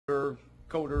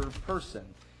coder person,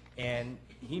 and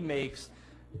he makes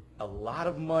a lot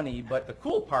of money. But the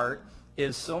cool part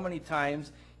is so many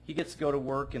times he gets to go to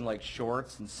work in like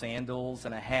shorts and sandals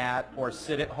and a hat, or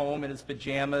sit at home in his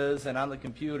pajamas and on the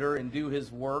computer and do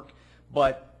his work.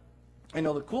 But I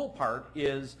know the cool part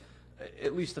is,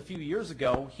 at least a few years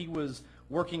ago, he was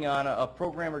working on a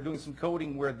program or doing some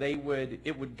coding where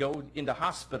it would go into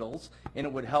hospitals and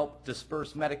it would help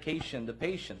disperse medication to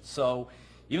patients. So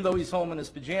even though he's home in his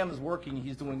pajamas working,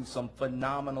 he's doing some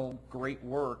phenomenal, great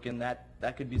work, and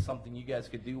that could be something you guys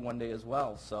could do one day as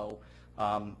well. So,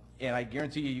 and I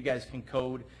guarantee you guys can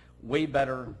code way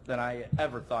better than I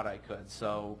ever thought I could.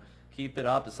 So keep it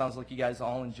up. It sounds like you guys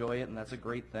all enjoy it, and that's a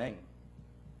great thing.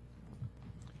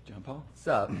 John Paul?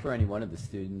 So, for any one of the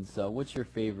students, what's your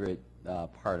favorite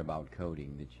part about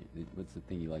coding? What's the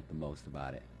thing you like the most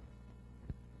about it?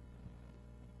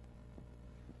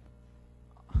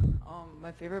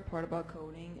 My favorite part about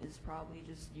coding is probably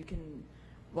just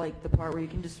the part where you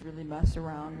can just really mess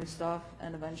around with stuff,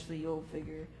 and eventually you'll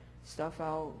figure stuff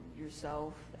out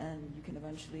yourself, and you can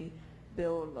eventually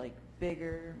build like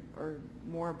bigger or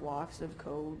more blocks of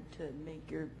code to make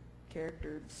your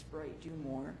character sprite do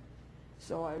more.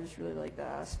 So I just really like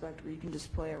that aspect where you can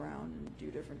just play around and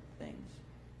do different things.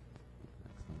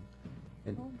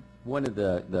 And one of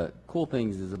the cool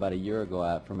things is, about a year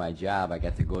ago for my job, I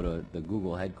got to go to the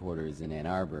Google headquarters in Ann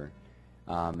Arbor,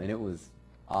 and it was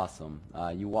awesome.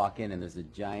 You walk in and there's a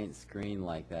giant screen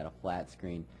like that, a flat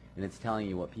screen, and it's telling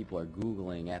you what people are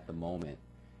Googling at the moment.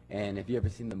 And if you ever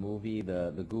seen the movie,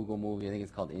 the Google movie, I think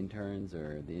it's called Interns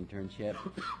or The Internship,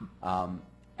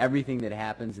 everything that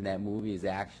happens in that movie is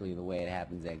actually the way it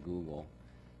happens at Google.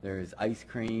 There's ice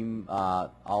cream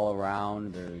all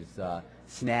around, there's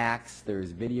snacks,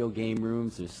 there's video game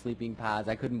rooms, there's sleeping pods.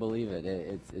 I couldn't believe it.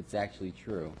 It's actually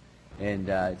true. And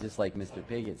just like Mr.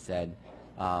 Piggott said,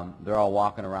 they're all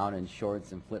walking around in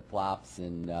shorts and flip-flops,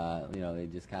 and they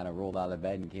just kind of rolled out of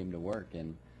bed and came to work,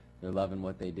 and they're loving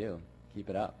what they do. Keep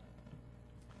it up.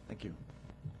 Thank you.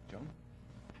 Joan?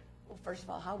 Well, first of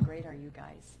all, how great are you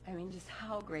guys? I mean, just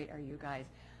how great are you guys?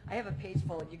 I have a page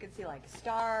full of, you can see like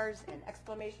stars and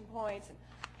exclamation points, and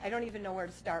I don't even know where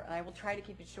to start, and I will try to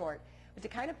keep it short. But to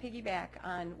kind of piggyback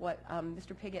on what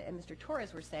Mr. Piggott and Mr.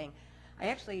 Torres were saying, I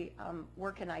actually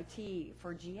work in IT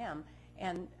for GM,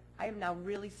 and I am now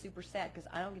really super sad because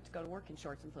I don't get to go to work in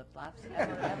shorts and flip-flops,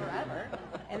 ever, ever, ever.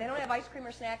 And they don't have ice cream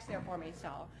or snacks there for me,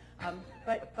 so.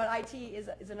 But IT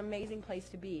is an amazing place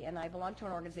to be, and I belong to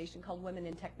an organization called Women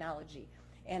in Technology.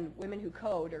 And Women Who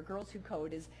Code, or Girls Who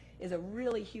Code, is a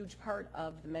really huge part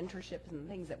of the mentorships and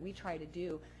things that we try to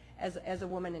do as a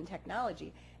woman in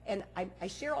technology. And I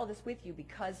share all this with you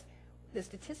because the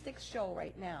statistics show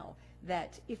right now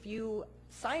that if you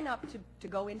sign up to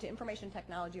go into information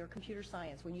technology or computer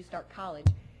science when you start college,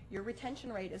 your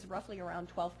retention rate is roughly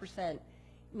around 12%,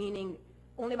 meaning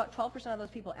only about 12% of those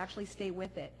people actually stay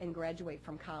with it and graduate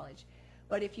from college.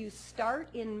 But if you start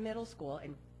in middle school,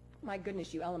 and my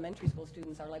goodness, you elementary school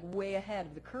students are like way ahead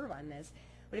of the curve on this,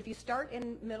 but if you start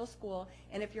in middle school,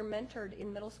 and if you're mentored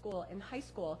in middle school and high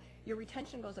school, your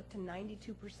retention goes up to 92%.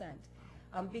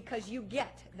 Because you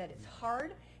get that it's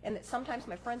hard, and that sometimes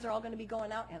my friends are all going to be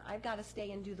going out, and I've got to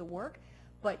stay and do the work,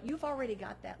 but you've already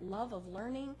got that love of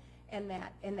learning and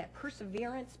that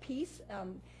perseverance piece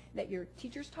that your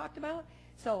teachers talked about.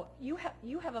 So you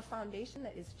have a foundation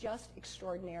that is just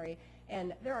extraordinary,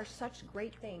 and there are such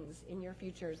great things in your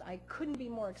futures. I couldn't be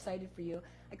more excited for you.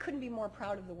 I couldn't be more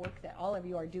proud of the work that all of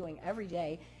you are doing every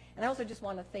day. And I also just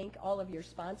want to thank all of your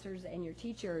sponsors and your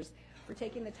teachers for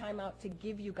taking the time out to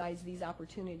give you guys these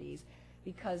opportunities,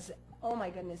 because, oh my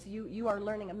goodness, you are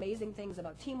learning amazing things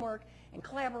about teamwork and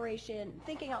collaboration,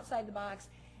 thinking outside the box,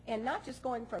 and not just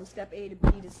going from step A to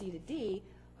B to C to D,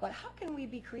 but how can we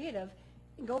be creative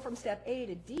and go from step A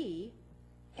to D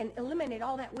and eliminate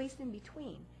all that waste in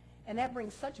between? And that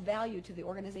brings such value to the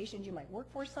organizations you might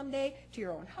work for someday, to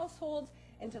your own households,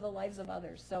 and to the lives of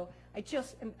others. So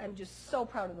I'm just so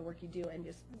proud of the work you do, and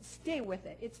just stay with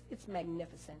it. It's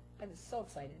magnificent. I'm just so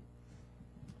excited.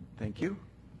 Thank you.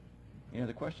 Any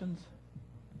other questions?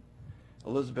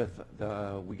 Elizabeth,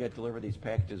 we get delivered these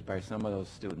packages by some of those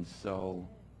students, so.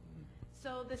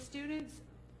 So the students,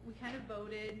 we kind of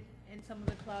voted in some of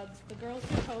the clubs. The Girls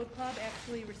Who Code Club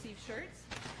actually received shirts.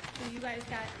 So you guys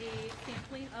got a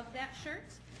sampling of that shirt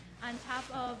on top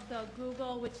of the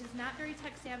Google, which is not very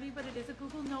tech savvy, but it is a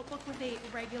Google notebook with a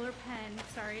regular pen.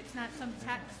 Sorry, it's not some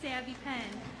tech savvy pen.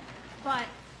 But,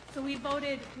 so we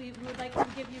voted, we would like to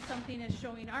give you something as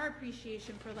showing our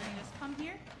appreciation for letting us come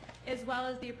here. as well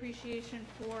as the appreciation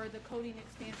for the coding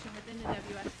expansion within the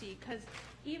WSD. Because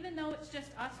even though it's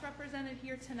just us represented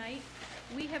here tonight,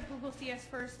 we have Google CS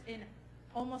First in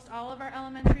almost all of our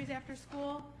elementaries after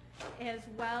school, as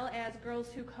well as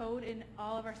Girls Who Code in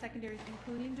all of our secondaries,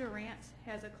 including Durant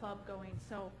has a club going.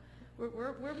 So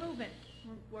we're moving.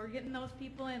 We're getting those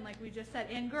people in, like we just said,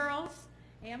 and girls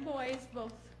and boys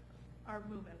both are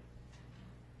moving.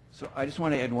 So I just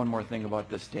want to add one more thing about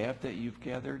the staff that you've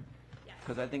gathered, Yes.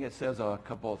 because I think it says a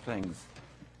couple of things.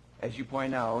 As you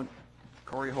point out,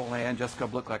 Corey Holan and Jessica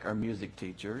Blick like our music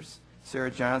teachers.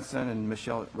 Sarah Johnson and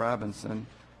Michelle Robinson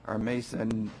are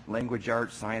Mason language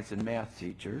arts, science, and math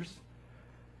teachers.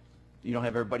 You don't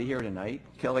have everybody here tonight.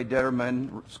 Kelly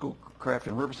Detterman, Schoolcraft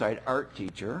and Riverside art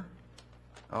teacher.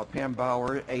 Pam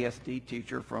Bauer, ASD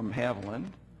teacher from Haviland.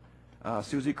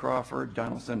 Susie Crawford,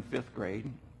 Donaldson, 5th grade.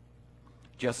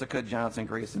 Jessica Johnson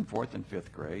Grayson, 4th and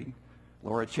 5th grade.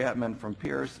 Laura Chapman from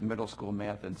Pierce, middle school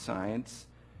math and science.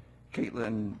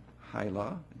 Caitlin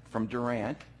Hyla from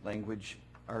Durant, language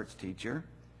arts teacher.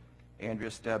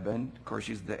 Andrea Stebbin, of course,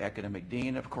 she's the academic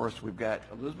dean. Of course, we've got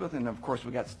Elizabeth, and of course,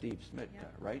 we've got Steve Smith,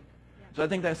 right? So I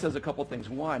think that says a couple things.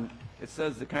 One, it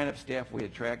says the kind of staff we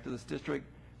attract to this district,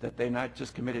 that they're not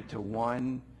just committed to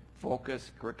one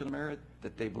focused curriculum area,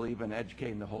 that they believe in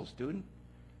educating the whole student.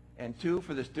 And two,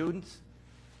 for the students,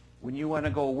 when you want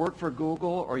to go work for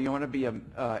Google, or you want to be an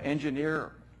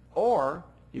engineer, or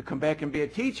you come back and be a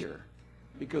teacher,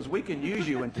 because we can use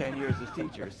you in 10 years as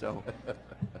teachers. So,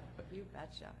 You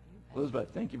betcha. Elizabeth,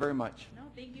 thank you very much. No,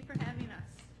 thank you for having us.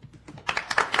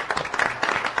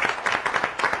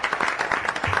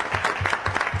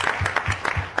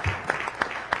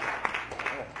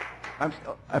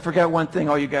 I forgot one thing,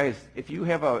 all you guys. If you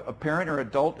have a parent or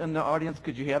adult in the audience,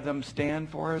 could you have them stand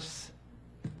for us?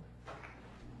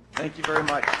 Thank you very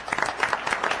much. I'm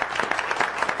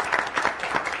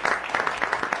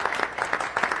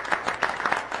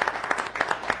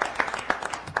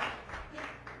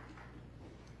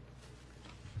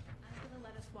going to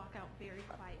let us walk out very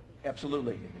quietly.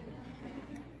 Absolutely.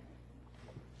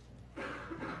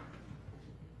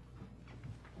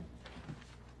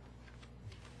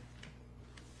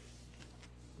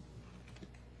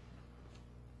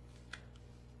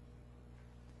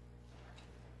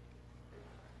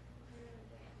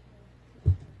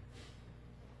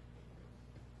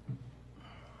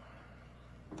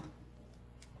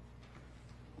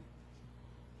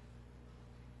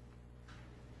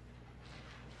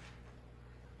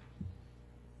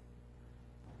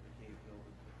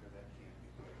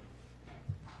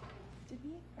 Did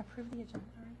we approve the agenda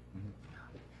already?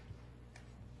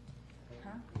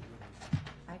 Huh?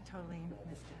 I totally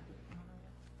missed it.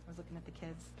 I was looking at the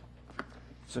kids.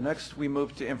 So next we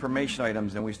move to information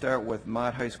items, and we start with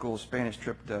Mott High School Spanish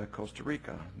trip to Costa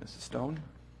Rica. Mrs. Stone?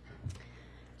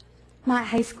 Mott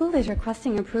High School is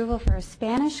requesting approval for a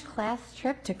Spanish class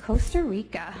trip to Costa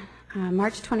Rica,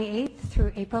 March 28th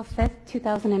through April 5th,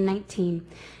 2019.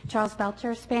 Charles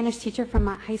Belcher, Spanish teacher from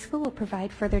Mott High School, will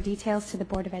provide further details to the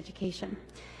Board of Education.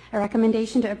 A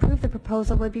recommendation to approve the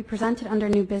proposal would be presented under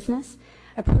new business.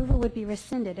 Approval would be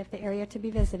rescinded if the area to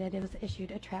be visited was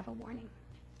issued a travel warning.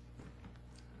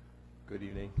 Good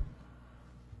evening.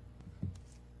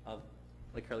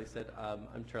 Like Carly said,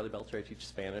 I'm Charlie Belcher. I teach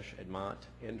Spanish at Mott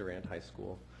and Durant High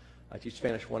School. I teach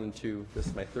Spanish 1 and 2. This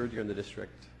is my 3rd year in the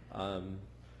district.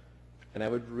 And I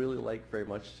would really like very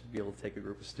much to be able to take a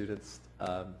group of students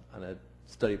on a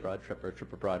study abroad trip, or a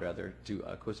trip abroad rather, to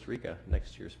Costa Rica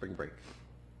next year, spring break.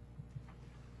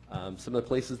 Some of the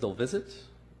places they'll visit,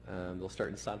 they'll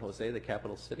start in San Jose, the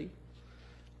capital city.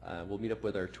 We'll meet up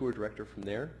with our tour director from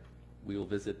there. We will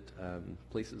visit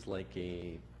places like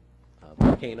a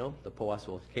volcano, the Poas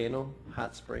Volcano,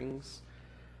 hot springs,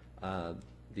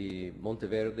 the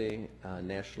Monteverde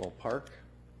National Park.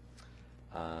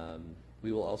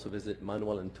 We will also visit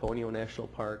Manuel Antonio National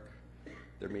Park.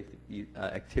 There may be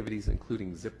activities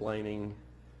including zip lining,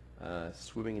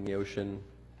 swimming in the ocean,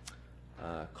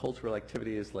 cultural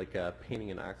activities like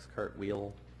painting an ox cart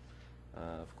wheel,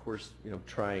 of course,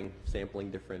 trying,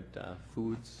 sampling different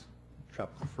foods,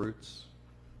 tropical fruits,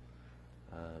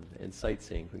 and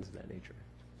sightseeing, things of that nature.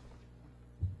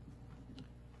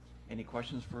 Any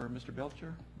questions for Mr.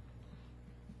 Belcher?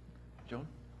 Joan?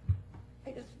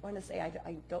 I just want to say,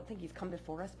 I don't think you've come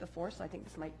before us before, so I think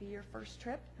this might be your first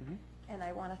trip. And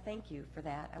I want to thank you for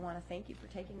that. I want to thank you for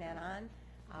taking that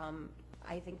on.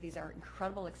 I think these are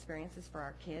incredible experiences for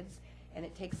our kids, and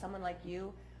it takes someone like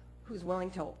you who's willing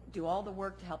to do all the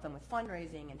work to help them with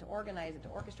fundraising and to organize and to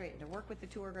orchestrate and to work with the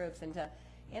tour groups and to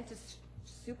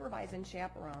supervise and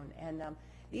chaperone. And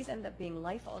these end up being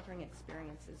life-altering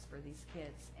experiences for these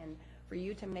kids. And for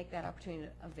you to make that opportunity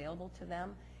available to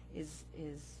them is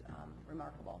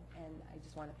remarkable. And I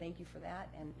just want to thank you for that.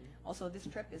 And also, this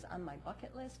trip is on my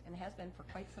bucket list and has been for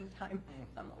quite some time.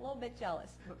 I'm a little bit jealous,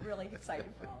 but really excited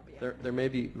for all of you. There may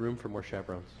be room for more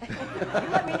chaperones. You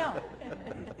let me know.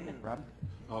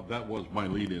 Rob? That was my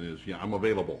lead-in is, yeah, I'm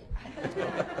available.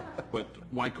 But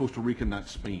why Costa Rica, not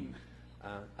Spain?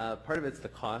 Part of it's the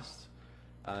cost.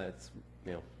 It's,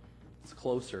 you know, it's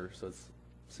closer, so it's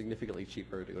significantly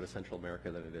cheaper to go to Central America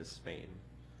than it is Spain.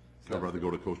 So I'd rather go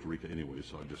to Costa Rica anyway,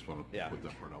 so I just want to Yeah. put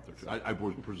that part out there. Too. I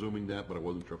was presuming that, but I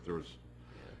wasn't sure if there was,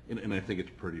 and I think it's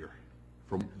prettier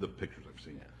from the pictures I've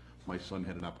seen. Yeah. My son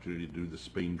had an opportunity to do the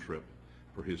Spain trip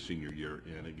for his senior year,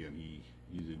 and again,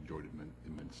 he's enjoyed it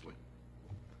immensely.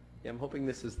 Yeah, I'm hoping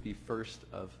this is the first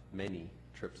of many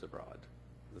trips abroad.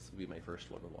 This will be my first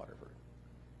one to Waterford.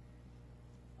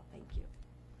 Well, thank you.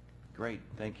 Great,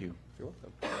 thank you. You're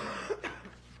welcome.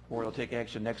 Board will take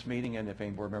action next meeting, and if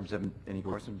any board members have any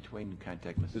questions between,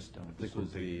 contact Mrs. Stone. This was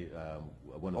the,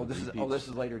 one Oh, of the this is, repeats. this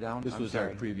is later down? This I'm was our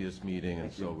sorry. previous meeting, and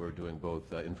Thank you. so we're doing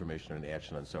both information and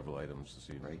action on several items this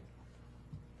evening. Right.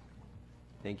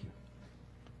 Thank you.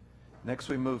 Next,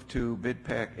 we move to bid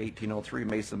pack 1803,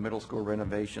 Mesa Middle School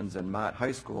renovations and Mott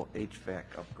High School HVAC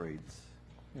upgrades.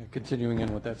 Yeah, continuing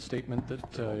in with that statement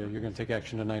that you're going to take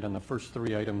action tonight on the first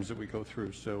three items that we go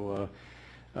through. So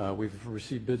we've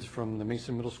received bids from the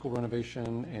Mason Middle School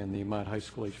renovation and the Mott High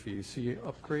School HVAC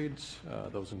upgrades.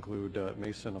 Those include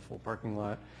Mason, a full parking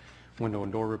lot, window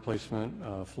and door replacement,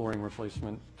 flooring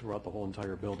replacement throughout the whole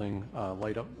entire building,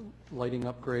 lighting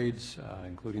upgrades,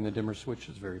 including the dimmer switch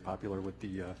is very popular with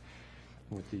the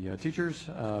teachers,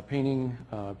 painting,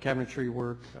 cabinetry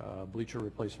work, bleacher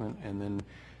replacement, and then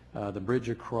the bridge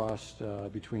across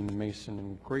between Mason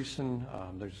and Grayson,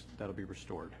 that'll be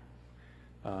restored.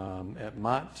 At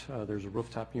Mott, there's a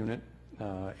rooftop unit,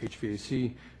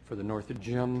 HVAC for the north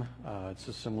gym. It's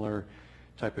a similar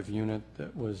type of unit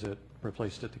that was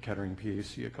replaced at the Kettering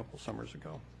PAC a couple summers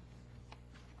ago.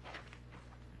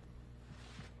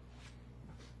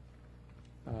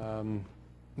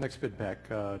 Next bid pack,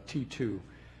 T2.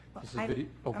 This is I'm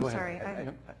go ahead. sorry,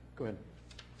 Go ahead.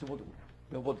 So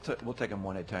we'll take them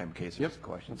one at a time in case there's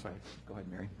questions. that's fine. Go ahead,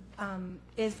 Mary. I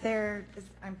guess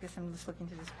I'm just looking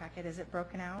through this packet, is it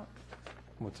broken out?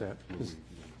 What's that?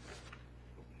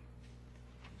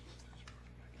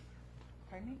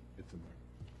 Pardon me?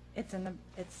 It's in there.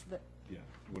 It's the, Yeah,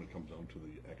 when it comes down to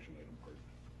the action item part.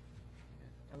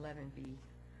 11B.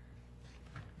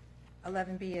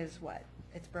 11B is what?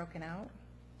 It's broken out?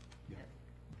 Yeah.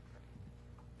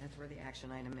 That's where the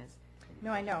action item is.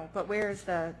 No, I know, but where is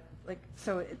the,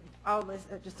 all this,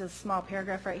 just a small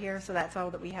paragraph right here, so that's all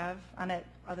that we have on it,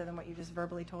 other than what you just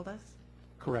verbally told us?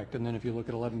 Correct, and then if you look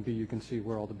at 11B, you can see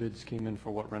where all the bids came in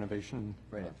for what renovation.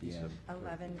 Right at the end.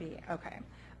 11B, okay.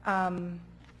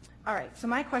 All right, so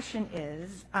my question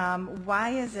is, why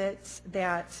is it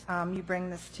that you bring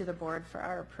this to the board for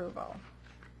our approval?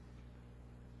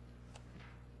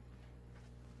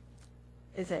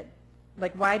 Is it,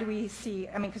 why do we see,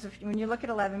 because when you look at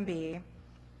 11B,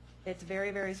 it's very,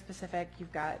 very specific.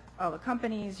 You've got all the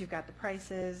companies, you've got the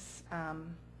prices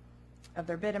of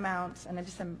their bid amounts, and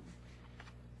I'm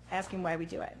asking why we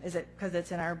do it. Is it because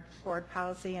it's in our board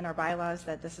policy and our bylaws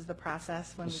that this is the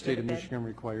process when The we get state a of bid? Michigan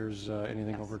requires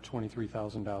anything Yes. over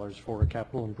 $23,000 for a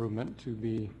capital improvement to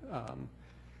be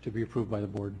approved by the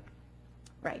board.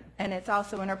 Right, and it's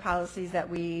also in our policies that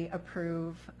we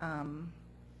approve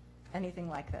anything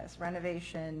like this,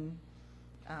 renovation.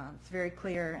 It's very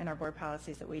clear in our board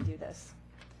policies that we do this.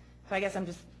 So I guess I'm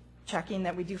just checking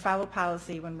that we do follow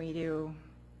policy when we do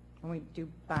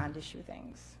bond issue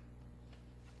things.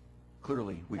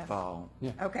 Clearly, we Yes. follow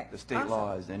Yeah. Okay. the state awesome.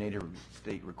 laws and any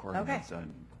state requirements. Okay.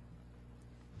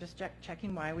 Just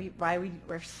checking why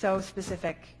we're so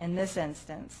specific in this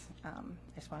instance. I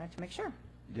just wanted to make sure.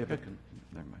 Never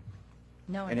mind.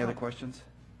 No, I Any other don't. questions?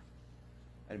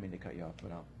 I didn't mean to cut you off,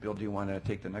 but Bill, do you want to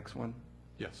take the next one?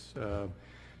 Yes.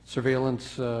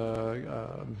 Surveillance,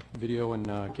 video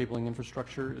and cabling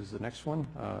infrastructure is the next one.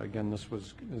 Again, this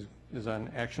is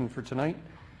on action for tonight.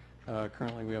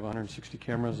 Currently, we have 160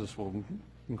 cameras. This will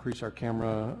increase our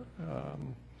camera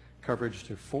coverage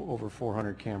to over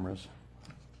 400 cameras.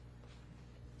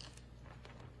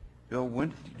 Bill,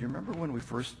 do you remember when we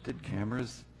first did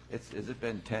cameras? Has it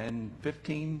been 10,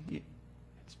 15?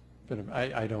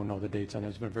 I don't know the dates on it.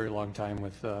 It's been a very long time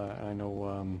with, I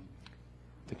know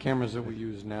the cameras that we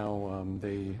use now,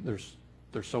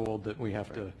 they're so old that we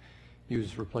have to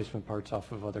use replacement parts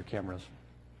off of other cameras.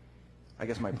 I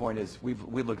guess my point is, we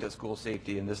looked at school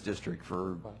safety in this district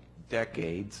for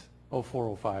decades.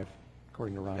 04, 05,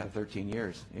 according to Rhonda. Yeah, 13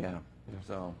 years, yeah.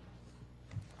 So,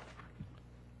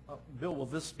 Bill, will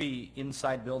this be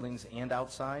inside buildings and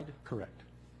outside? Correct.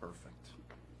 Perfect.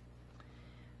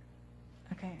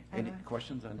 Okay. Any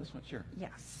questions on this one? Sure.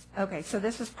 Yes. Okay, so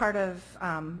this is part of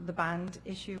the bond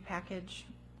issue package,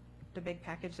 the big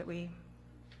package that we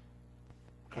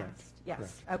Correct. passed?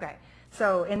 Yes, okay.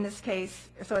 So in this case,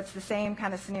 so it's the same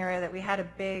kind of scenario that we had a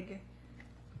big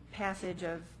passage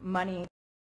of money